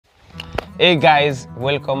Hey guys,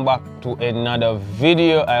 welcome back to another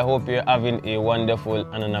video. I hope you're having a wonderful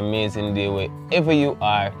and an amazing day wherever you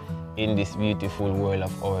are in this beautiful world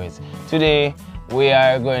of ours. Today we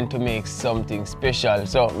are going to make something special.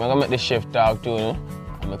 So I'm gonna make the chef talk to you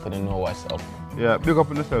and I'm gonna know what's up. Yeah, big up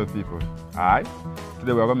on yourself, people. Alright.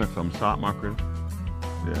 Today we're gonna make some salt mackerel.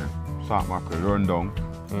 Yeah, salt mackerel rundown.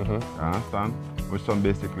 You understand? With some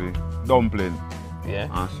basically dumpling. Yeah.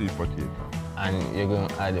 And sweet potato. And you're going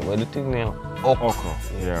to add it. What do you think now? Okra.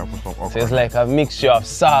 Yeah, put some okra. So it's like a mixture of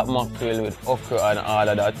salt mackerel with okra and all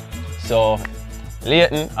of that. So,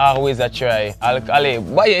 Leighton always a try. Alkali,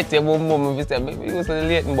 bayete boom boom. If you say, maybe you say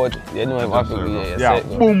Leighton, but you know him happy. Yeah,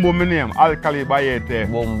 boom boom, my name. Alkali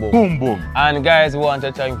bayete. Boom boom. Boom boom. And guys, we want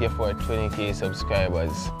to thank you for 20k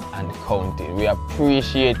subscribers and counting. We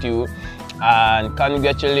appreciate you. And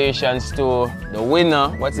congratulations to the winner.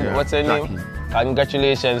 What's her name?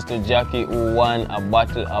 Congratulations to Jackie who won a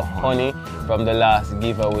bottle of honey from the last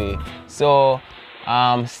giveaway. So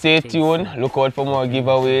stay tuned, look out for more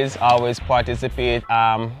giveaways, always participate.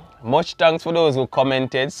 Much thanks for those who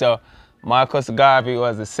commented. So Marcus Garvey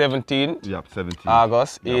was the 17th, yep, 17.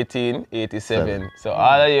 August 1887. So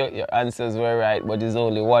all of your answers were right, but there's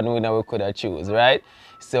only one winner we could have choose, right?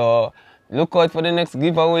 So look out for the next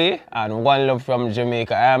giveaway and one love from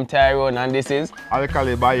Jamaica. I am Tyrone and this is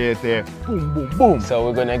Alkali bayete. Boom boom boom. So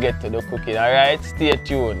we're gonna get to the cooking, alright? Stay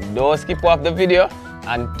tuned. Don't skip off the video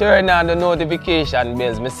and turn on the notification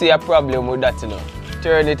bells. Me see a problem with that, you know.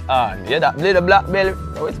 Turn it on. Yeah, that little black bell,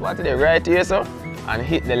 it's what it is right here, so. And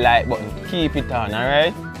hit the like button. Keep it on,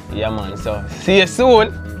 alright? Yeah man, so see you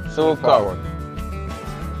soon. So come.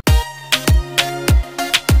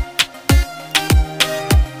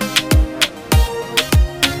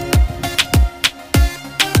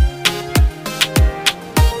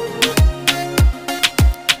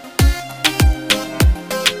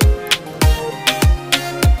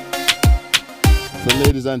 So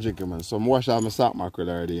ladies and gentlemen, so I'm wash out my salt mackerel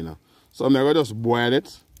already, you know. So I'm gonna just boil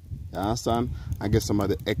it, you understand, and get some of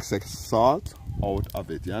the excess salt out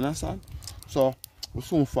of it, you understand? So we'll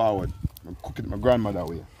soon forward. I'm cooking my grandmother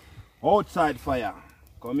way. Outside fire.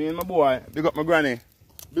 Come in my boy. Big up my granny.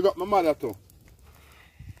 Big up my mother too.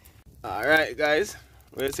 Alright guys.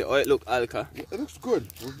 Where you say, oh it look alka? Yeah, it looks good.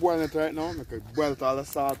 We're boiling it right now. I can boil all the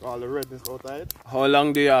salt, all the redness out of it. How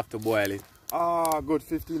long do you have to boil it? Good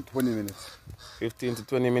 15-20 minutes. 15 to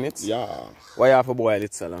 20 minutes? Yeah. Why you have to boil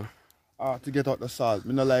it so long? To get out the salt.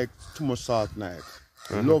 I don't like too much salt now.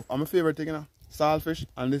 I'm my favorite thing, you know, saltfish,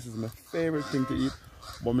 and this is my favorite thing to eat.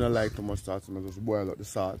 But I don't like too much salt, so I just boil out the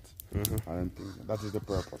salt and things. That is the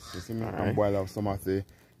purpose. You see me? I can boil out some of the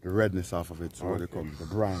redness off of it, so they come, the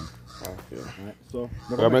brine. Okay. Right. So,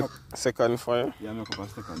 you make a second fire? Yeah, I make up a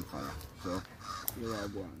second fire. So, here I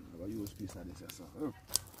go on. I use a piece of this. So.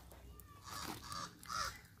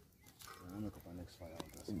 I make up a next fire.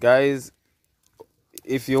 Guys,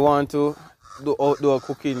 if you want to do outdoor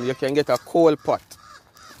cooking, you can get a coal pot.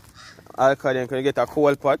 Alkaline, you can get a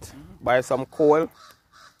coal pot, buy some coal,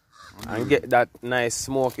 and get that nice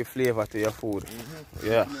smoky flavor to your food.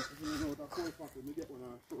 Yeah.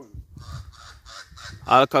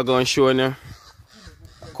 Alka going to show you a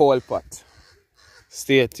coal pot.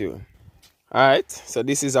 Stay tuned. Alright, so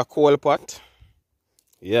this is a coal pot.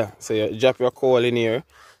 Yeah, so you drop your coal in here.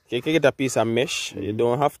 You can get a piece of mesh, you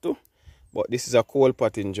don't have to. But this is a coal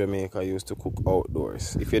pot in Jamaica used to cook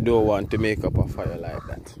outdoors. If you don't want to make up a fire like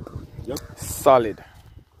that. Yep. Solid.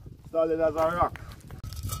 Solid as a rock.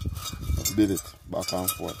 Did it back and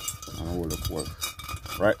forth and hold the coal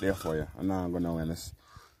right there for you. And now I'm gonna win this.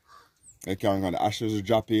 You can get the ashes will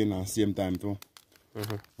drop in at the same time too.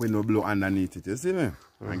 With no blow underneath it, you see me?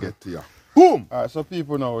 And get to you. Boom! Alright, so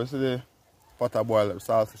people now, you see the pot a boil up,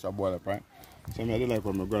 saltfish a boil up, right? So I do like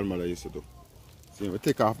what my grandmother used to do. See, we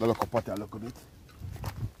take off the local pot a little bit.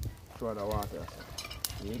 Throw the water.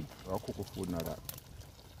 See? We'll cook the food and all that.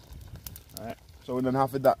 Alright? So we don't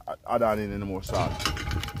have to add on in any more salt.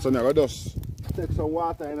 So now we just take some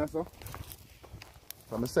water in so.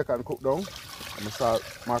 So my second cook down. And my salt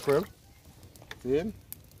mackerel. See?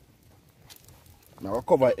 Now we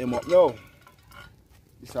cover him up now.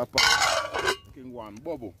 This is a pot. King one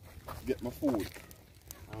bubble. Get my food.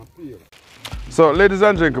 And peel. So ladies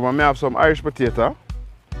and gentlemen, I have some Irish potato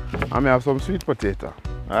and I have some sweet potato.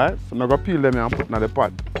 Alright? So I'm going to peel them and put them in the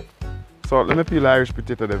pot. So let me peel the Irish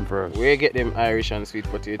potato them first. Where you get them Irish and sweet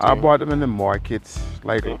potato? I bought them in the market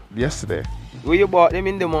like yesterday. Where you bought them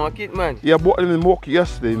in the market, man? Yeah, I bought them in the market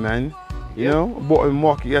yesterday, man. You know, I bought them in the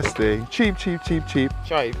market yesterday. Cheap.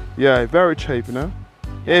 Cheap? Yeah, very cheap, you know.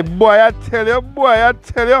 Hey boy, I tell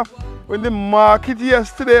you, when the market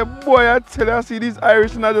yesterday, boy, I tell you, I see these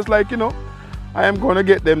Irish and I just like, you know, I am going to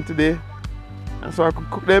get them today. And so I could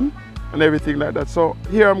cook them and everything like that. So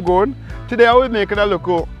here I'm going. Today I will be making a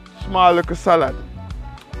little small little salad.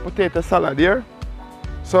 Potato salad here.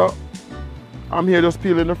 So I'm here just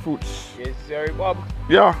peeling the fruits. Yes, sir, Bob.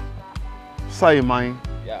 Yeah. Say, man.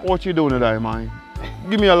 Yeah. What you doing today, man?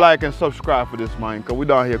 Give me a like and subscribe for this, man, because we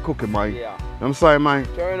down here cooking, man. Yeah. I'm saying, man.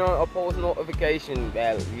 Turn on a post notification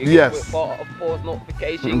bell. You Yes. Get a post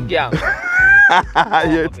notification gang.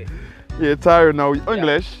 You're tired now.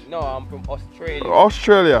 English? No, I'm from Australia.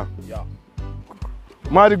 Australia. Yeah.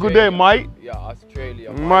 Mighty good day, mate. Yeah,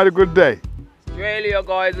 Australia. Mighty good day. Australia,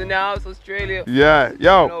 guys, in the house, Australia. Yeah,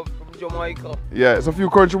 yo. You know, from Jamaica. Yeah, it's a few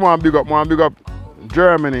countries want big up. Want big up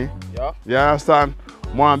Germany. Yeah. You understand?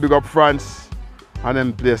 Want big up France. And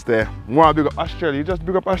then place there. Want big up Australia. You just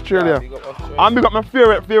big up Australia. Yeah, big up Australia. And big up my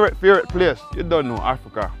favorite place. You don't know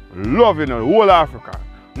Africa. Love you know, the whole Africa.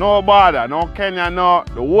 No border, no Kenya, no,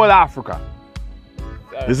 the whole Africa.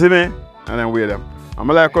 Sorry. You see me? And then weigh them. I'm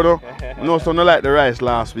like, you know, so I like the rice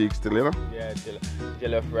last week still, you know? Yeah,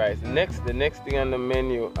 jollof rice. The next thing on the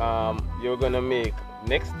menu, you're gonna make,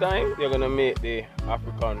 next time, you're gonna make the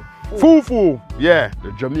African Fufu. Yeah,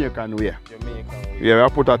 the Jamaican way. Jamaican way. Yeah, I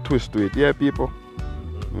put a twist to it. Yeah, people.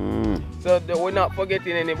 So we're not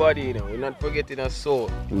forgetting anybody, you know. We're not forgetting a soul.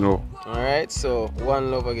 No. Alright, so one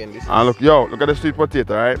love again. This And look, yo, look at the sweet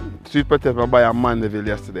potato, right? Sweet potato I buy at Mandeville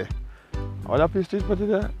yesterday. Oh, that piece sweet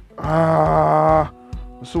potato?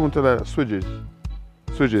 Soon to the swidges.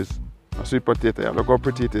 Swidges. A sweet potato, yeah. Look how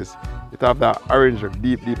pretty it is. It have that orange,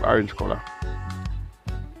 deep orange color.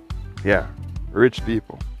 Yeah, rich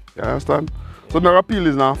people. You understand? So now I peel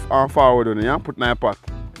this now forward on it, yeah? Put in a pot.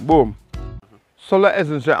 Boom. So ladies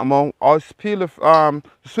and gentlemen, I'll peel the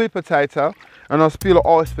sweet potato and I'll peel the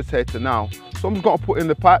oyster potato now. So I'm just gonna put in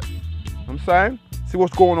the pot, I'm saying, see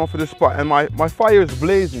what's going on for this pot. And my fire is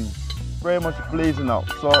blazing, very much blazing out.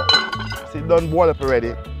 So, see it done boil up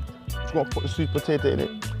already. Just gonna put the sweet potato in it.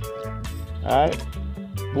 All right,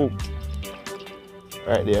 boom.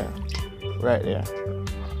 Right there, right there.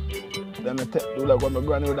 Then I do like what my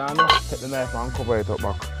granny would have done, take the knife and cover it up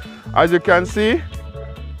back. As you can see,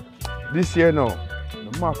 this here now,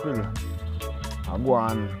 the mackerel, I go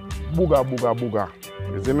on booga.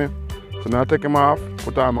 You see me? So now I take him off,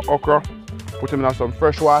 put on my okra, put him in some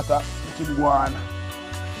fresh water, let him go on,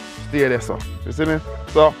 stay there, so. You see me?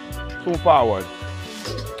 So, soon forward.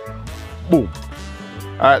 Boom.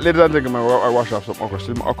 Alright, ladies and gentlemen, I wash off some okra.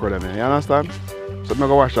 See my okra them here, you understand? So I'm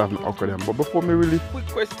gonna wash off my okra them. But before me really... Quick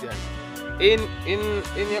question. In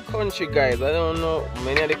your country, guys, I don't know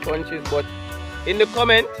many of the countries, but in the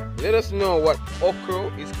comment, let us know what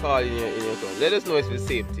ockro is called in your country. Let us know it's the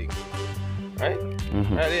same thing. Right?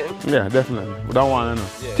 Right, yeah, definitely. We don't want to know.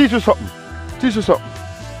 Yeah. Teach us something. Teach us something.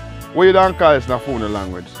 What you don't call it in a food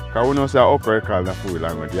language. Because we don't say okra, you call it in a food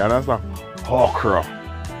language. You understand? Okra.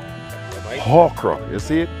 Okra. You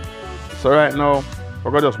see it? So right now, we're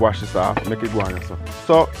going to just wash this off, make it go on.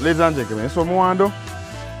 So, ladies and gentlemen, so what I want to do,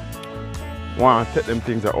 I want to take them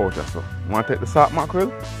things out of so. I want to take the salt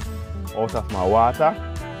mackerel out of my water.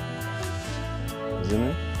 You see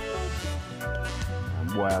me?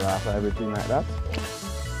 And boil off everything like that.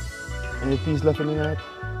 Any piece left in it?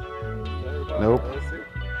 Nope.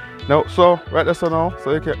 No, so right there so now,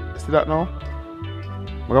 so you can see that now.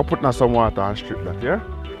 We're gonna put in some water and strip that, yeah?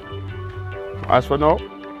 As for now,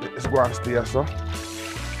 let's go and stay here, so.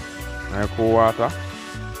 And cool water.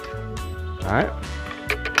 Alright.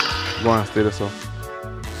 Go and stay there, so.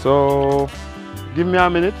 So, give me a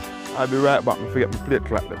minute. I'll be right back. I forget my plate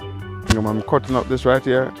cloth then. I'm cutting up this right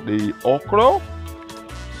here, the okra.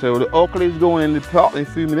 So the okra is going in the pot in a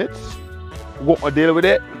few minutes. We're going to deal with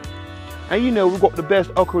it. And you know, we've got the best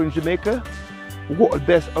okra in Jamaica. We've got the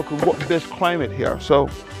best okra, we've got the best climate here. So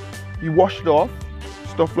you wash it off,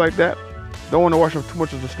 stuff like that. Don't want to wash off too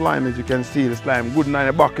much of the slime, as you can see. The slime good in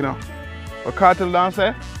the back, you know. But cartel dance,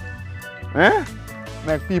 eh?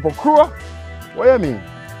 Make people crow. What do you mean?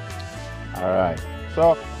 Alright.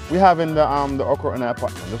 So we having the okra in our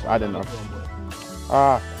pot. Just adding up.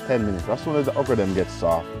 10 minutes. As soon as the okra them gets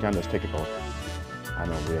soft, you can just take it out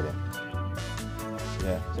and then weigh them.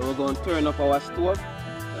 Yeah. So we're going to turn up our stove.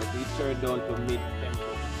 We turn down to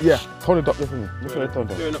mid-temperature. Yeah, turn it up there for me. Turn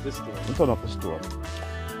up the stove. Turn up the stove.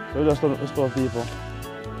 So just turn up the stove, people.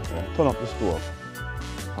 Yeah, turn up the stove.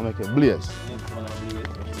 And make it blaze.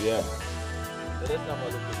 Yeah. So let's have a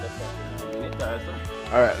look at the pot in a minute or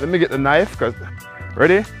so. Alright, let me get the knife, cause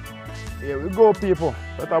ready? Here we go, people.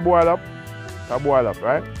 Let it boil up. Let it boil up,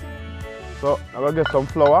 right? So I'm gonna get some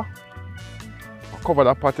flour. I'll cover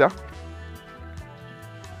that pot here.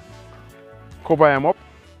 Cover him up.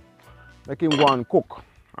 Make him go and cook.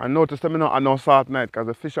 I noticed them not no salt night because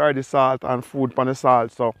the fish already salt and food on the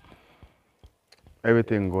salt, so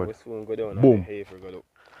everything good. We soon go down. Boom.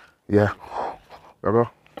 Yeah. We're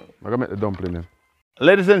gonna make the dumpling then.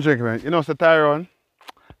 Ladies and gentlemen, you know, so Tyrone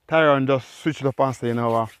just switched up and say, you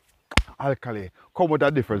know, alkali come with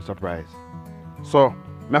a different surprise. So,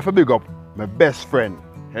 I have to big up my best friend.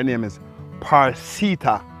 Her name is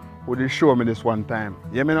Parsita, who did show me this one time.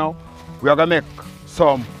 You hear me now? We are gonna make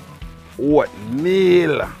some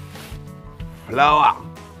oatmeal flour,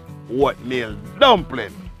 oatmeal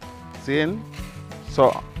dumpling. See?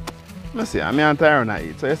 So, let's see, I'm and Tyrone I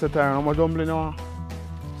eat. So, you say Tyrone, how much dumpling you want?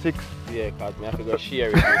 6? Yeah, because I have to go share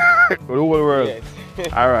it with the whole world. Yes.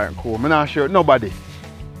 Alright, cool. I'm not sure nobody.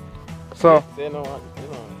 So, say no.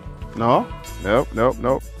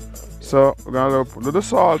 Nope. So we're gonna do the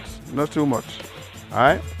salt, not too much.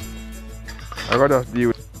 Alright? I gotta deal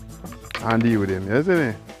with him, you see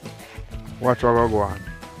me? Watch how I go on.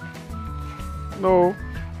 No.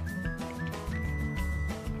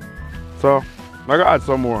 So I gotta add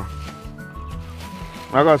some more.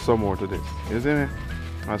 I got some more to this, you see me?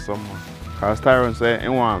 Add some more. Cause Tyrone said he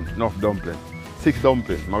want enough dumpling. 6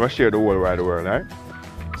 dumplings. I'm gonna share the whole wide world, right?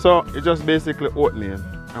 So it's just basically oatmeal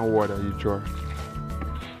and water you draw.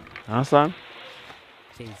 Understand?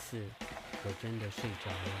 You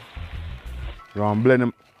want to blend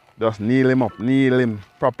him, just kneel him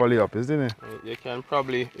properly up, isn't it? You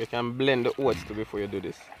can blend the oats before you do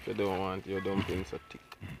this, if you don't want your dumplings so thick.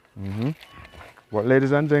 But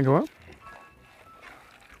ladies and gentlemen,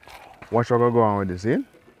 watch how I go on with this, see?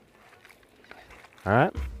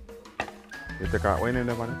 Alright? You take out one in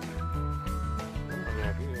there, man.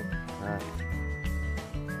 Alright.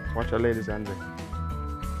 Watch your ladies and gentlemen.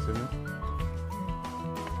 See me?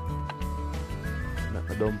 Make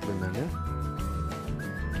a dumpling then, yeah?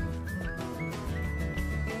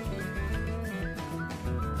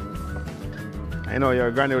 I know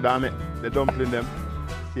your granny would have made the dumpling them.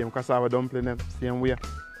 Same cassava dumpling them, same way.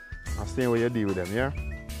 And same way you deal with them, yeah?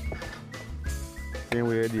 Same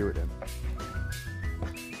way you deal with them.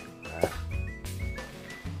 Right.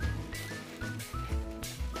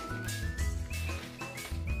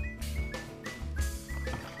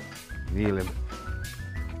 Kneel him.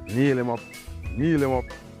 Kneel him up. Kneel him up.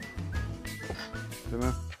 You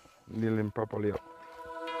know? Kneel him properly up.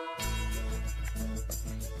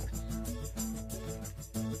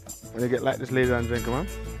 When you get like this, ladies and gentlemen,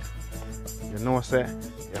 you know, say,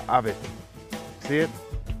 you have it. See it?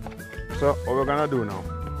 So, what we're gonna do now?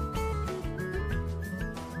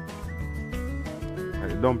 Like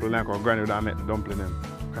the dumpling, like our granny would make the dumpling them.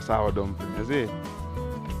 Cassava dumpling, you see?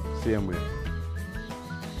 Same way.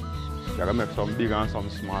 You gotta make some big and some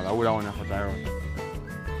small. I would have want to Tyrone.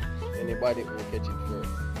 Anybody will catch it first.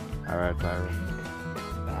 Alright, Tyrone.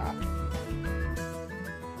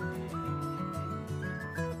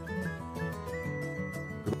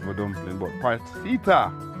 My dumpling, but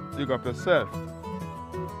Parsita, dig up yourself.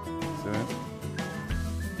 See?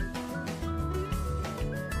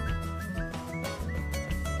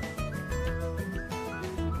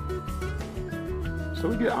 So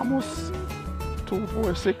we get almost 2,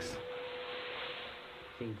 4, 6.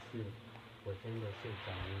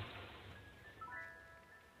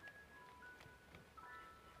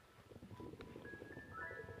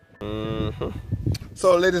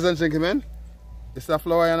 So, ladies and gentlemen, this is the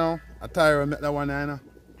flour, you know. Tyrone make that one there, you know.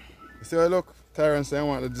 You see how it look? Tyrone say I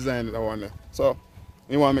want to design that one there. So,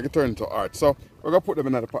 you want to make it turn into art. So, we're going to put them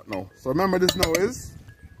in the pot now. So, remember this now is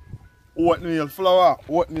oatmeal flour,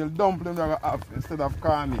 oatmeal dumpling that I have instead of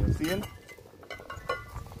cornmeal. See?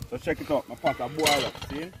 So, check it out. My pot will boil up.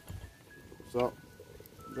 See? So,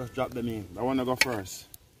 just drop them in. That one will go first.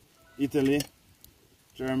 Italy,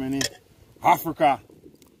 Germany, Africa,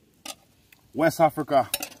 West Africa,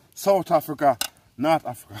 South Africa, North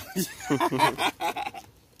Africa.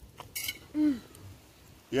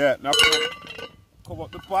 Yeah, now cover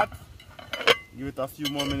up the pot. Give it a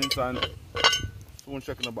few more minutes and soon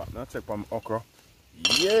check in the back. Now check for my okra.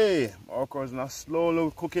 Yeah, my okra is now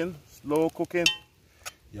slow cooking. Slow cooking.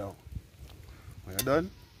 Yo, when you're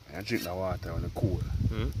done, you drink the water when it's cool.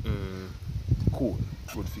 Cool.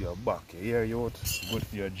 Good for your back. You hear you out? Good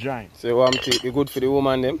for your joint. So what I'm taking good for the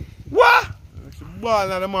woman them? What? It's a ball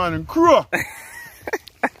in the morning crow.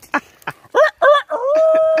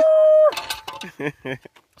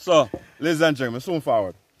 So, ladies and gentlemen, soon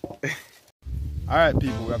forward. Alright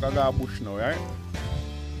people, we're gonna go to bush now, right?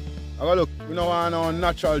 I gotta look, we don't want no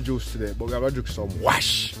natural juice today, but we're gonna drink some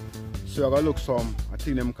wash. So we're gonna look some, I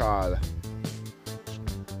think them called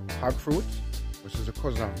hog fruit, which is a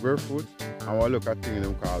cousin of grapefruit. And we'll look at things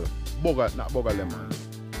them called not bugger lemon.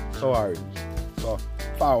 So orange. So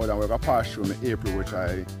forward and we're gonna pass through in April, which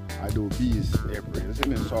I do bees April, you see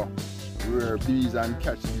me? So we're bees and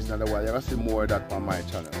catch bees and otherwise you're gonna see more of that on my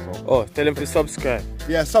channel. So oh, tell them to subscribe.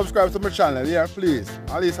 yeah, subscribe to my channel, yeah, please.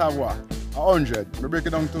 At least have what? 100. I break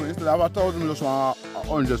it down to instead of 1,000, I just want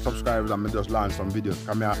 100 subscribers and I just launch some videos.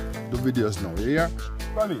 Come here, do videos now, you hear?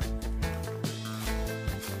 Come in.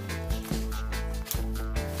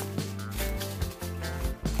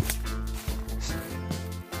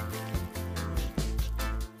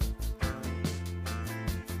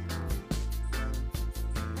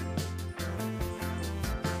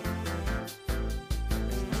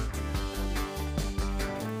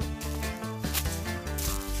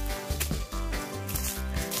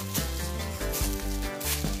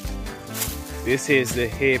 This is the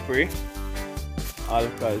apiary,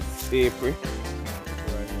 alcohol apiary. Right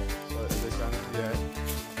here. So as you can see here,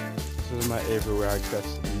 this is my apiary where I catch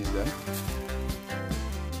these then.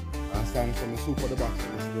 I stand from the super the box,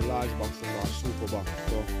 and this is the large box and the super box.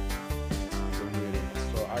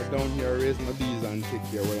 So I down here raise my bees and take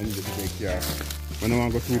care what I need to take care of. When I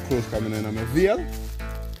want to go too close coming in, I'm a veil.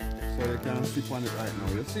 So they can sip on it right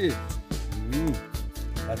now. You see?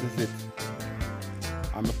 That is it.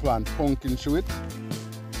 And I plant pumpkin through it,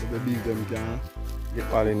 so the bees them can get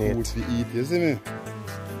food to eat, you see me?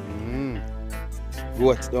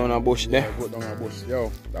 Goat down a bush there. Yeah, goat down a bush,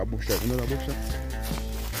 yo, that bush there, you know that bush there?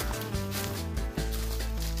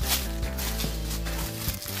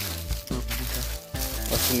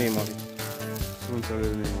 What's the name of it? Soon tell you the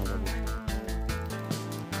name of that bush.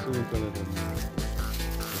 Soon tell you the name.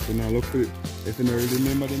 If you not look for it, if you not really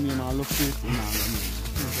remember the name, I'll look for it, you know.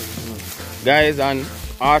 Guys, and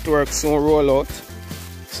artwork soon roll out.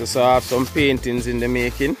 So I have some paintings in the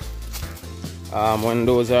making. When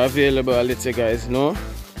those are available, I'll let you guys know.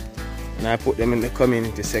 And I put them in the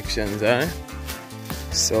community sections,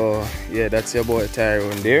 So yeah, that's your boy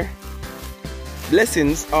Tyrone there.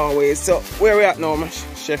 Blessings always. So where we at now,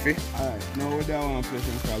 Chefy? Alright, now we're down one place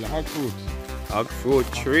called the hog fruit. Hog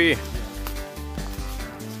fruit tree.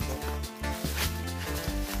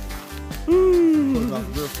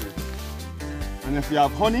 And if you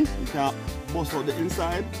have honey, you can bust out the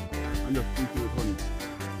inside and just eat it with honey.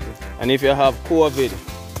 And if you have COVID,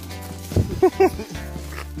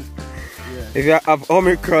 yeah. if you have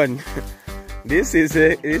Omicron, this can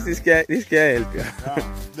help you. Yeah,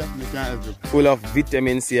 definitely can help you. Full of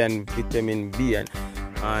vitamin C and vitamin B and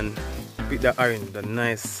pick the orange, the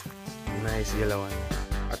nice yellow one.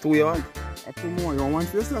 A two you want? A two more. You want one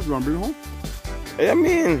for yourself? You want to bring home? I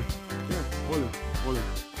mean. Yeah, hold it.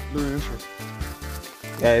 Do it in your shirt.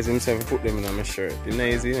 Guys, himself put them in my shirt. You know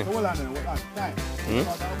easy. Hold on then, hold on. Time.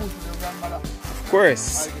 Of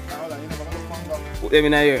course. Put them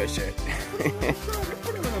in your shirt.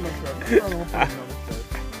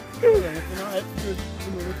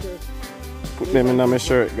 Put them in my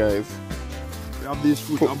shirt, guys.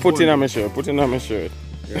 Put in my shirt. Put in my shirt.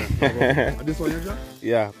 Yeah. This one you got?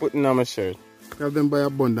 Yeah, put in my shirt. You have them by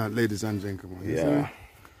abundant, ladies and gentlemen. Yeah.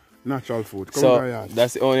 Natural food. Come so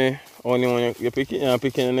that's the only one you're picking. You're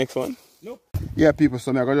picking the next one? Nope. Yeah, people.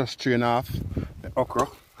 So I'm gonna just strain off the okra,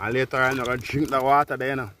 and later on I'm gonna drink the water there.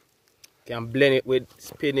 You know. You can blend it with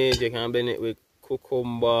spinach. You can blend it with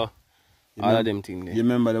cucumber. All of them things there. You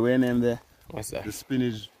remember the way name there? What's that? The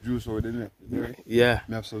spinach juice over there. Yeah.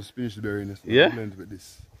 I have some spinach berry in this. Yeah. Blend with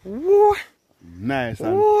this. What? Nice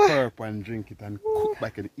and purple and drink it and cook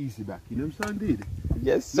back at the easy back. You know what I'm saying, dude?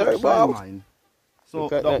 Yes, sir, Bob. So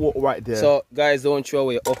that water right there. So guys, don't throw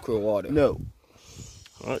away okra water. No.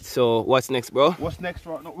 Alright, so what's next, bro? What's next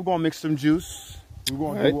right now? We're gonna mix some juice. We're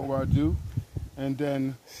gonna do what we're gonna do. And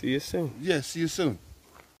then see you soon. Yeah, see you soon.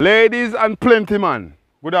 Ladies and plenty man,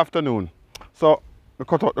 good afternoon. So we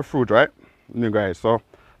cut out the fruit, right? You guys, so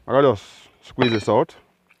I gotta just squeeze this out.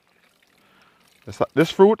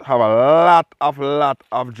 This fruit have a lot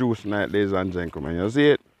of juice in it, ladies and gentlemen. You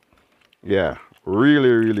see it? Yeah,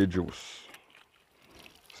 really juice.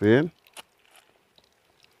 See?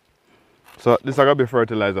 So this is gonna be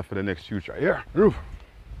fertilizer for the next future. Yeah, roof.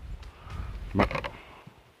 You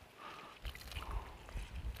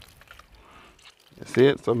see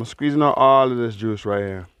it? So I'm squeezing out all of this juice right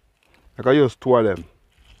here. I can use 2 of them.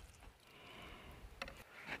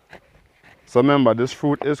 So remember, this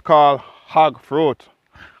fruit is called hog fruit,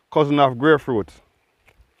 cousin of grapefruit.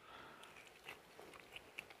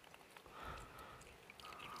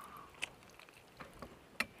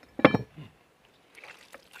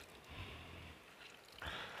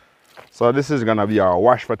 So this is gonna be our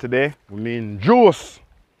wash for today. We mean juice.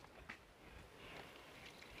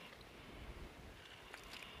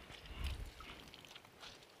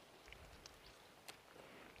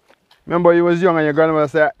 Remember you was young and your grandmother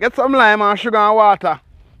said, get some lime and sugar and water.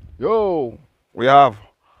 Yo, we have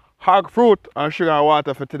hog fruit and sugar and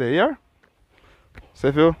water for today, yeah? So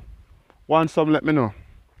if you want some, let me know.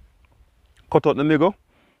 Cut out the niggle,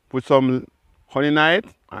 put some honey in it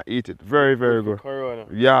and eat it. Very, very good. Corona.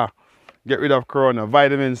 Yeah, get rid of corona,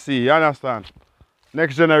 vitamin C, you understand?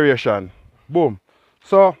 Next generation, boom.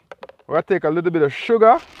 So, we're gonna take a little bit of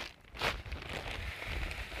sugar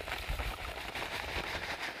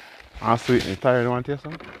and sweeten it. Tyron, you want to taste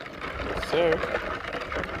some? Yes, sir.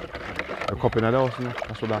 A cup in the house, no?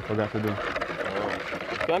 That's what I forgot to do. Oh.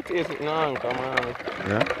 You can't taste it now, come on.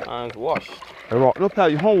 Yeah? Hands washed. No, pal,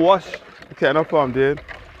 you don't wash. Okay, no problem, dude.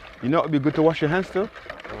 You know it would be good to wash your hands too?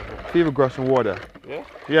 Fever grass and water. Yeah?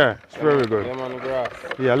 Yeah, it's very good.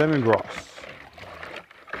 Lemongrass. Yeah, lemongrass.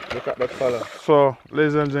 Look at that color. So,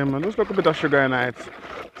 ladies and gentlemen, just look a bit of sugar in it.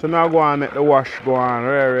 So now go on and make the wash go on.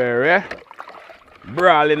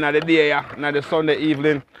 Brawling at the day, yeah, not the Sunday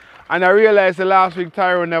evening. And I realized the last week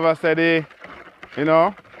Tyron never said a, you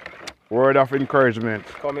know, word of encouragement.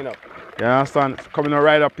 It's coming up. You understand? It's coming up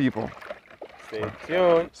right up, people. Stay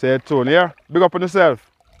tuned. Stay tuned, yeah? Big up on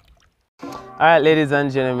yourself. Alright, ladies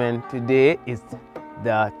and gentlemen, today is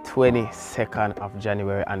the 22nd of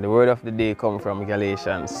January and the word of the day comes from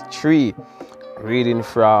Galatians 3, reading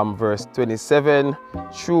from verse 27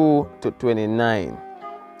 through to 29.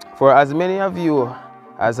 For as many of you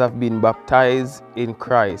as have been baptized in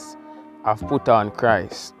Christ have put on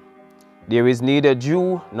Christ. There is neither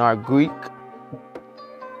Jew nor Greek,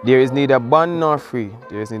 there is neither bond nor free,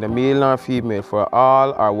 there is neither male nor female, for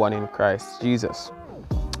all are one in Christ Jesus.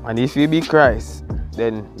 And if ye be Christ,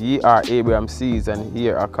 then ye are Abraham's seed and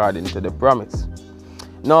heir according to the promise.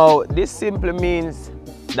 Now, this simply means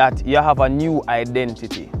that you have a new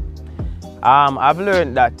identity. I've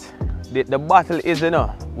learned that the battle is,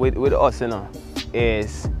 with us,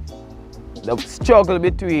 is the struggle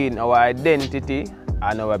between our identity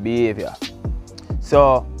and our behavior.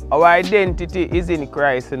 So, our identity is in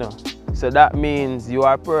Christ, So that means you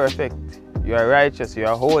are perfect, you are righteous, you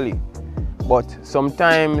are holy. But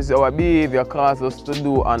sometimes our behavior causes us to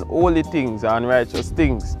do unholy things, unrighteous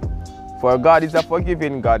things. For God is a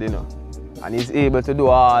forgiving God, and He's able to do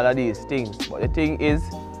all of these things. But the thing is,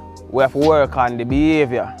 we have to work on the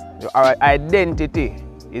behavior. Our identity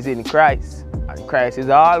is in Christ, and Christ is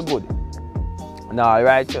all good and all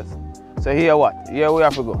righteous. So here what? Here we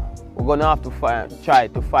have to go. We're going to have to try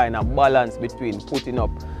to find a balance between putting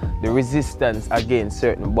up the resistance against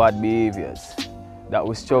certain bad behaviors that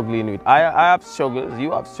we're struggling with. I have struggles,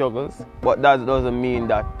 you have struggles, but that doesn't mean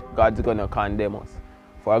that God's going to condemn us.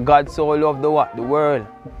 For God so loved the world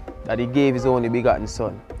that He gave His only begotten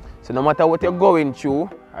Son. So no matter what you're going through,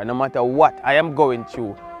 or no matter what I am going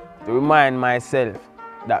through, to remind myself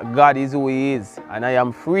that God is who He is, and I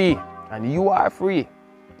am free, and you are free.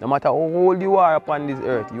 No matter how old you are upon this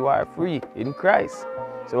earth, you are free in Christ.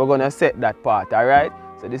 So we're going to set that part, all right?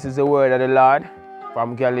 So this is the word of the Lord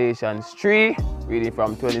from Galatians 3, reading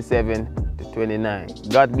from 27 to 29.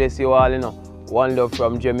 God bless you all, One love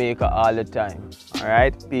from Jamaica all the time. All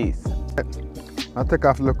right, peace. I'll take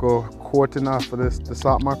off a little coating off for the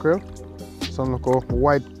salt mackerel. Some little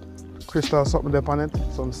white crystal something there on it,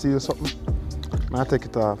 some seal something. I'll take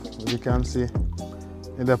it off, as you can see,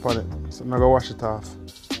 in there on it. So I'm going to wash it off.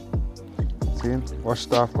 See, wash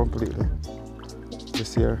it off completely.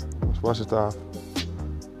 This here, just wash it off.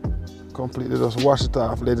 Completely just wash it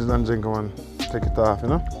off, ladies and gentlemen. Take it off, I'm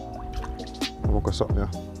going to something here.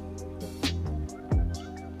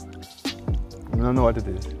 I don't know what it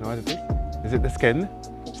is. You know what it is? Is it the skin?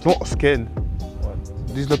 It's not skin.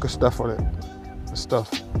 What? These look of stuff on it. The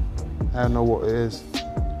stuff. I don't know what it is.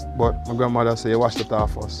 But my grandmother said, wash it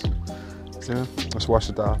off first. See? Just wash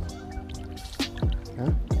it off. Yeah?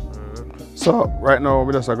 So, right now,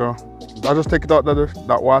 we just go. I'll just take it out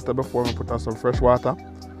that water before we put on some fresh water.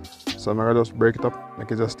 So I'm going to just break it up,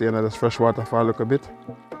 make it just stay in this fresh water for a little bit.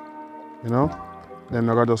 Then I'm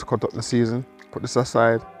going to just cut up the season, put this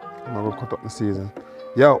aside, and I'm going to cut up the season.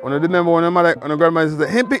 Yo, when I remember when the grandma said,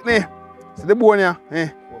 hey, pick me, see the bone here, eh?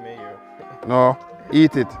 No,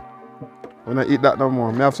 eat it. When I eat that no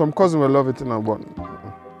more. I have some cousin who love it, but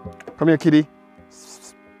come here, kitty.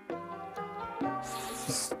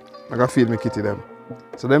 I gotta feed me kitty them.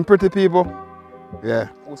 So them pretty people, yeah.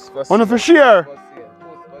 On for share.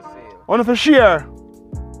 On for share.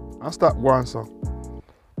 I'll stop going so.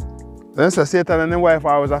 Then say Satan and the wife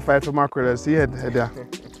always a fight for mackerel. See head there.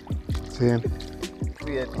 See.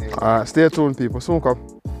 Alright, stay tuned people, soon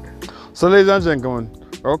come. So ladies and gentlemen,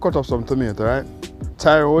 I'll cut up some tomato, right?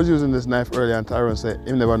 Tyron was using this knife earlier and Tyron said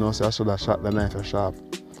he never knows I should have shot the knife sharp.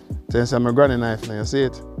 Then say my granny knife now, you see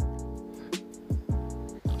it?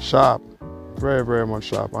 Sharp. Very, very much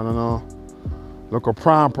sharp. I don't know. Look a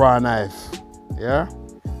prawn knife. Yeah?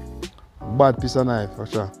 Bad piece of knife for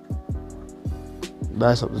sure.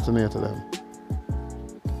 Dice up the tomato then.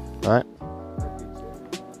 Right?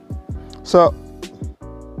 So,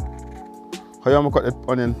 how you want to cut the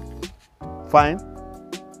onion? Fine?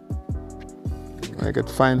 Make it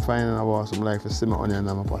fine and I want some like to simmer onion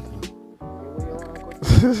in my pot.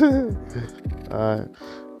 Alright.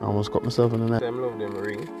 I almost cut myself in the neck. I love them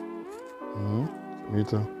ring. Me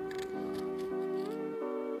too.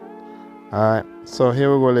 Alright, so here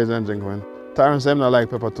we go, ladies and gentlemen. Terrence them not like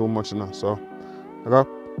pepper too much now, so I got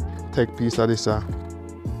take a piece of this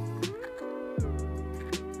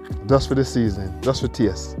just for the seasoning, just for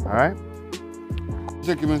taste. Alright?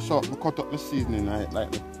 Gentlemen, so I cut up the seasoning, right?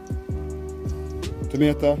 Like the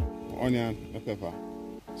tomato, onion, and pepper.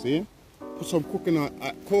 See? Put some coconut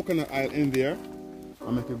oil in there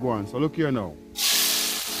and make it go on. So look here now.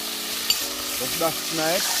 Just that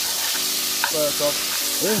knife, first up.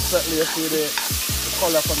 Instantly you see the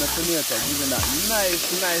color from the tomato, giving that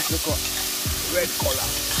nice little red color.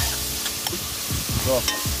 So,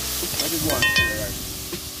 let it go on. Right.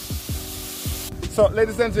 So,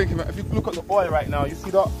 ladies and gentlemen, if you look at the oil right now, you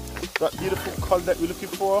see that beautiful color that we're looking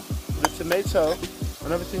for, the tomato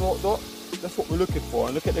and everything like that. That's what we're looking for.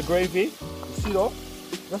 And look at the gravy. You see that?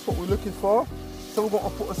 That's what we're looking for. So we're going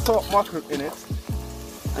to put a salt mackerel in it.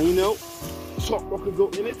 And you know, salt mackerel go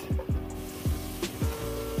in it.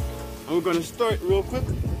 And we're going to stir it real quick.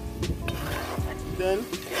 Then,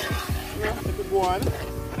 yeah, let it go on.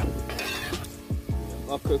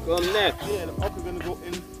 Okra come next. Yeah, the okra going to go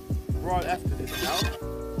in right after this now.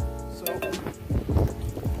 So, I'm going to put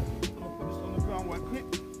this on the ground right quick.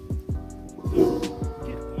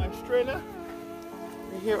 Get my strainer.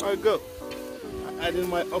 And here I go. I'm adding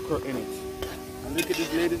my okra in it. And look at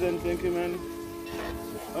this, ladies and gentlemen.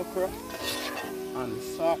 The okra and the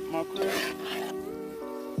salt mackerel.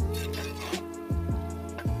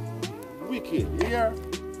 Wicked, here.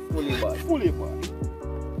 Fully bad. Fully bad.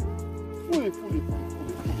 Fully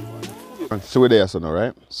bad. So we're there, so now,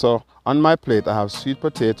 right? So on my plate I have sweet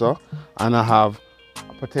potato and I have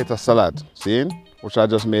a potato salad, see? Which I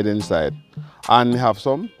just made inside. And we have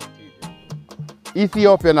some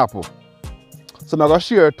Ethiopian apple. So I'm going to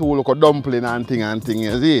share two look at dumpling and thing,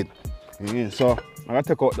 you see it? Yeah, so I'm going to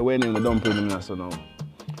take out the way in the dumpling in there, so now.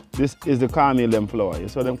 This is the cornmeal them flour. You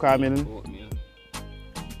saw them cornmeal? Oatmeal.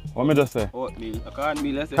 What me just say? Oatmeal. A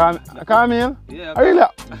cornmeal, I say. Cornmeal? Yeah. Really?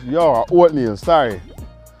 Yo, oatmeal, sorry.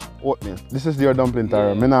 Oatmeal. This is your dumpling,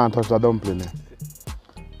 Tara. Me not touch the dumpling.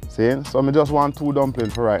 See? So I just want 2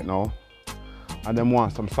 dumplings for right now. And then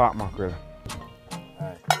want some salt mackerel.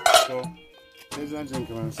 Alright. So, ladies and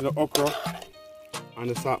gentlemen, see the okra and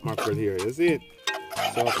the salt mackerel here. You see it?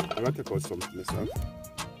 So I'm gonna take out some of this stuff.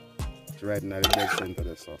 It's right now the dead center of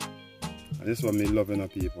this stuff. And this one me loving the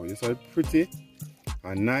people. You saw it pretty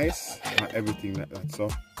and nice and everything like that. So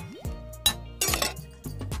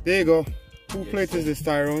there you go. Who plates is this,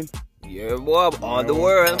 Tyrone? Yeah, Bob, all the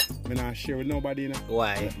world. Me not share with nobody, you know.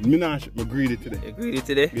 Why? Me not share, me greedy today. You greedy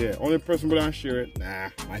today? Yeah, only person who don't share it, nah,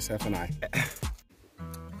 myself and I.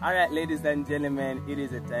 Alright, ladies and gentlemen, it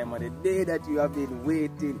is the time of the day that you have been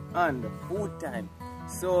waiting on, the food time.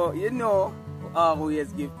 So, you know, we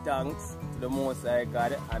always give thanks to the Most High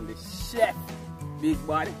God and the chef, Big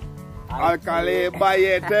Body. Alkali,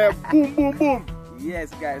 bayete, boom, boom, boom.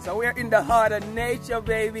 Yes, guys, so we're in the heart of nature,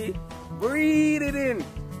 baby. Breathe it in,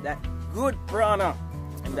 that good prana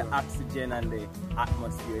and the oxygen and the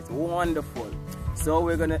atmosphere. It's wonderful. So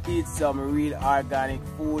we're gonna eat some real organic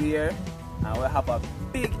food here, and we'll have a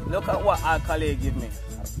big, look at what Alkali give me,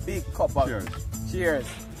 a big cup of cheers.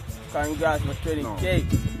 Congrats for 20K,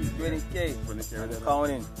 20K, and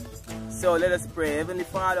counting. So let us pray. Heavenly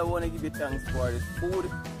Father, I want to give you thanks for this food.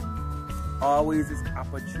 Always this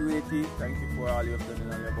opportunity. Thank you for all you have done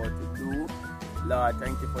and all you're about to do. Lord,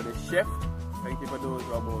 thank you for the chef. Thank you for those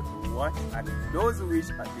who are about to watch and those who reach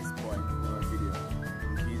at this point in our video.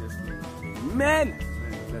 In Jesus' name, amen.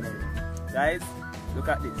 Guys, look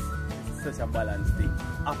at this. This is such a balanced thing.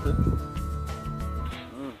 Apple.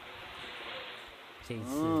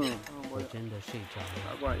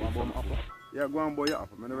 Yeah, go and buy your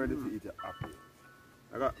apple. I'm ready to eat your apple.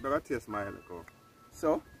 I got taste my head.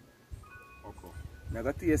 So, okay. I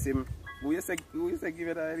got taste him. Who you say give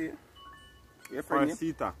it idea? Your friend name?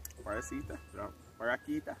 Parasita. Parasita? Yeah.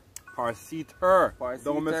 Parakita? Parasiter. Parasiter.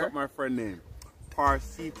 Don't mess up my friend name.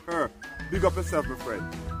 Parasiter. Big up yourself, my friend.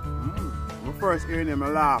 My first hearing him, I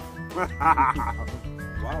laugh.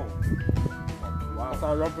 Wow. Wow. That's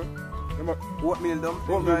how dumpling. Oatmeal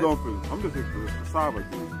dumpling. Oatmeal dumpling. I'm just a cassava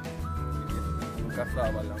dude.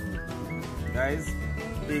 cassava long. Guys,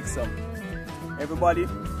 take some. Everybody,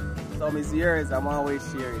 some is yours. I'm always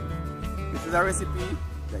sharing. This is a recipe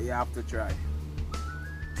that you have to try.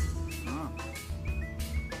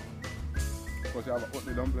 But you have an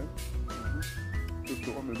oatmeal dumpling. Just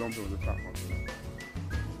the oatmeal dumpling with the fat one.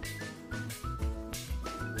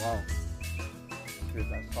 Wow. There's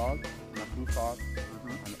that salt, not too salt,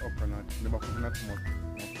 and okra not. Never put not too much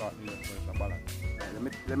salt in it, so it's a balance. Right,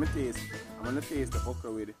 let me taste. I'm gonna taste the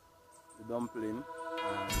okra with the dumpling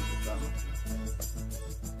and the salmon.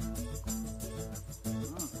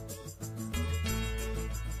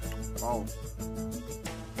 Wow.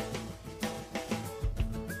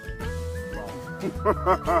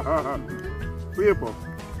 People,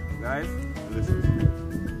 guys, listen.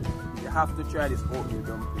 You have to try this oatmeal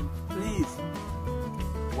dumpling. Please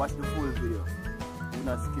watch the full video. Do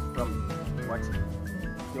not skip from it. Watch it.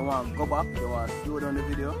 If you want to go back, you want to slow down the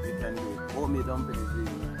video, you can do it. Oatmeal dumpling is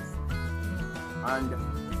really nice. And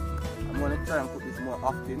I'm going to try and cook this more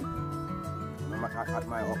often at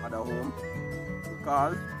my other home,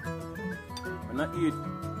 because when I eat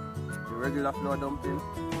the regular flour dumpling,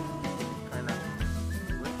 kind of,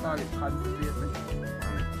 we call it constipated.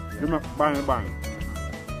 Give me bang.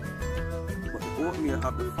 But the oatmeal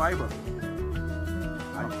have the fiber,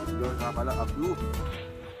 and it does have a lot of gluten.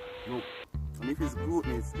 Nope. And if it's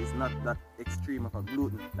gluten, it's not that extreme of a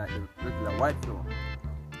gluten like the regular white flour.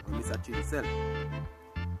 And it's actually itself.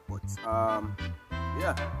 But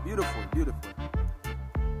yeah, beautiful.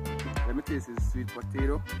 Let me taste this sweet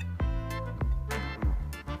potato.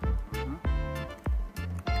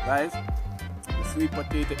 Guys, the sweet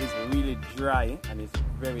potato is really dry and it's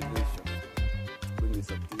very delicious. Bring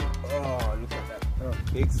this up to you. Oh, look at that. Oh,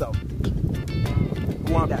 take some.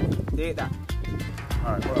 Take that.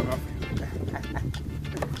 Alright, well, enough.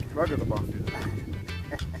 Look at the box.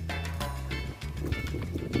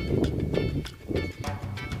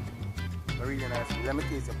 Really nice. Let me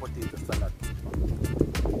taste the potato salad.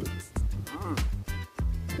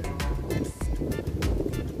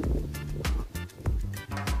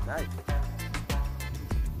 Nice.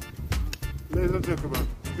 Ladies and gentlemen,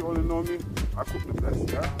 if you only know me, I cook the best,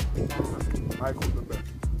 yeah? I cook the best.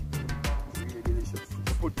 Really delicious. I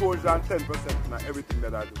put 210% in everything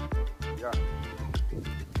that I do. Yeah. You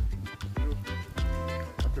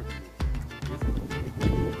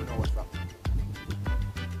know what's up.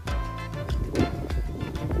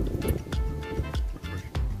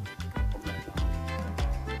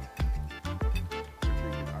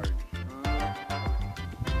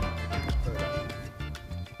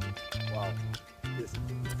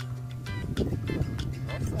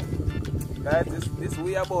 Guys, this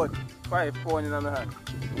weigh about 5 pounds in my hand.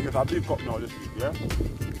 You get a big cup now this week, yeah?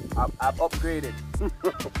 I've upgraded.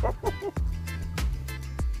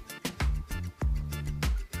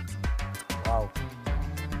 Wow.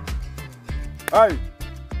 Hey!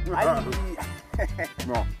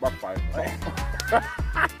 No, back 5.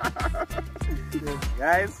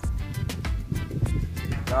 Guys,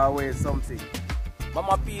 always something.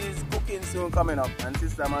 Mama P is cooking soon coming up, and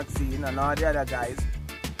Sister Maxine and all the other guys.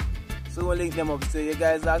 So we'll link them up. So you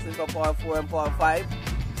guys asking for part 4 and part 5.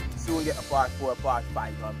 So we'll get a part 4, part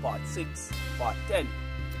 5, and part 6, part 10.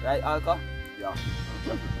 Right, Alka? Yeah.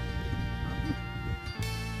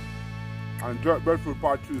 And Dirt Breadfruit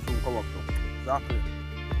part 2 soon come up too. Exactly.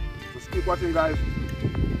 Just keep watching, guys.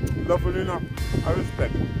 Love you know, I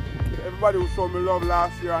respect. To everybody who showed me love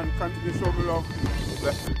last year and continue to show me love,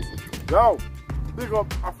 bless you. Yo, big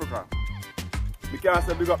up Africa. We can't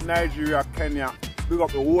say big up Nigeria, Kenya, big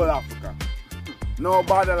up the whole Africa. No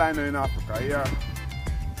borderline in Africa, yeah.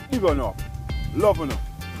 Big enough, love enough.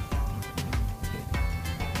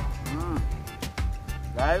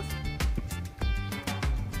 Guys,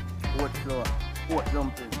 oat flour, oat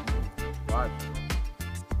dumpling. Right.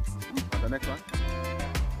 And the next one?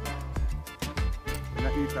 I'm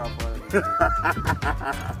not eat that for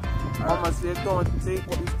Mama say don't take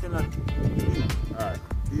what you cannot eat. Alright.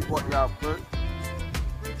 Eat what you have first.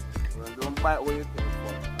 And don't bite what you take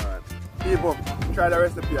for. Alright. People, try the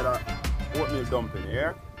recipe of that oatmeal dumpling,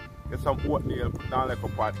 yeah? Get some oatmeal, put down like a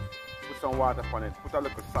pot, put some water on it, put a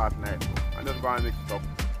little salt in it, and just go and mix it up.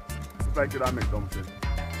 Just like you don't make dumpling.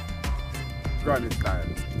 Granny style.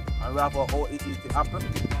 And we have our OATS apple.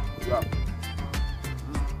 Yeah.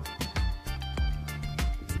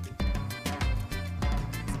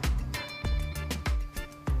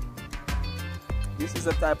 This is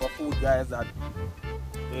a type of food, guys, that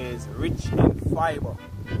is rich in fiber,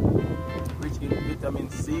 rich in vitamin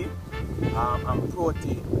C and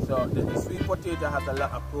protein. So the sweet potato has a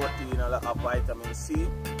lot of protein, a lot of vitamin C.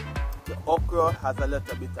 The okra has a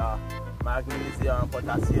little bit of magnesium,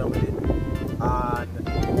 potassium with it, and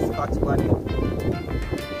scotch bonnet.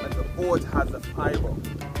 And the oat has the fiber.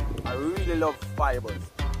 I really love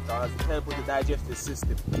fibers because it helps with the digestive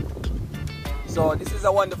system. So this is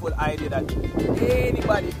a wonderful idea that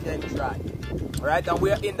anybody can try. Right? And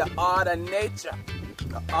we are in the art of nature.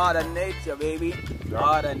 The art of nature, baby. The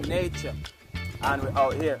art of nature. And we're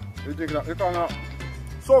out here. You're taking up, you're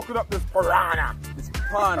soaking up this piranha. This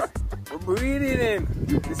piranha. We're breathing in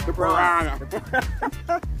this piranha.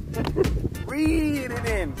 Breathing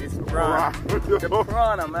in this piranha. The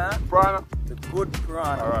piranha, man. Piranha? The good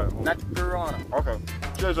piranha. Alright. Not piranha. Okay.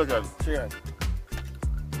 Cheers again. Cheers.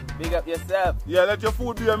 Big up yourself. Yeah, let your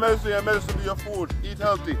food be your medicine be your food. Eat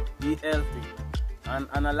healthy. Eat healthy.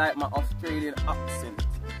 And I like my Australian accent.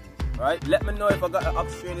 Right? Let me know if I got an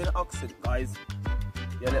Australian accent, guys.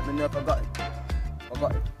 Yeah, let me know if I got it. I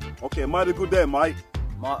got it. Okay, might a good day, Mike.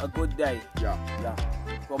 Might a good day. Yeah. Yeah.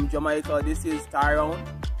 From Jamaica, this is Tyrone.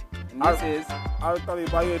 And this is... I'll tell you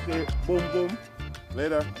bye. Boom, boom.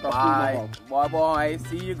 Later. Bye. Bye, bye.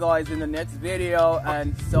 See you guys in the next video.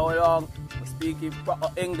 And so long. We're speaking proper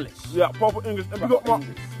English. Yeah, proper English. And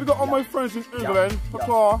we got all my friends in England.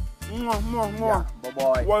 Yeah. Yeah.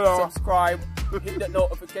 Bye-bye. Well, subscribe. Hit the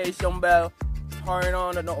notification bell. Turn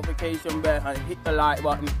on the notification bell and hit the like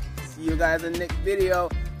button. See you guys in the next video.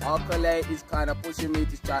 Okra is kind of pushing me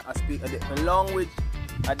to try to speak a different language.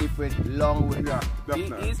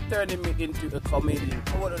 Yeah, he's turning me into a comedian.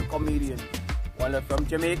 What a comedian. Well, from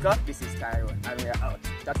Jamaica, this is Tyrone, and we are out.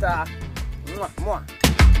 Ta-ta. Mwah, mwah.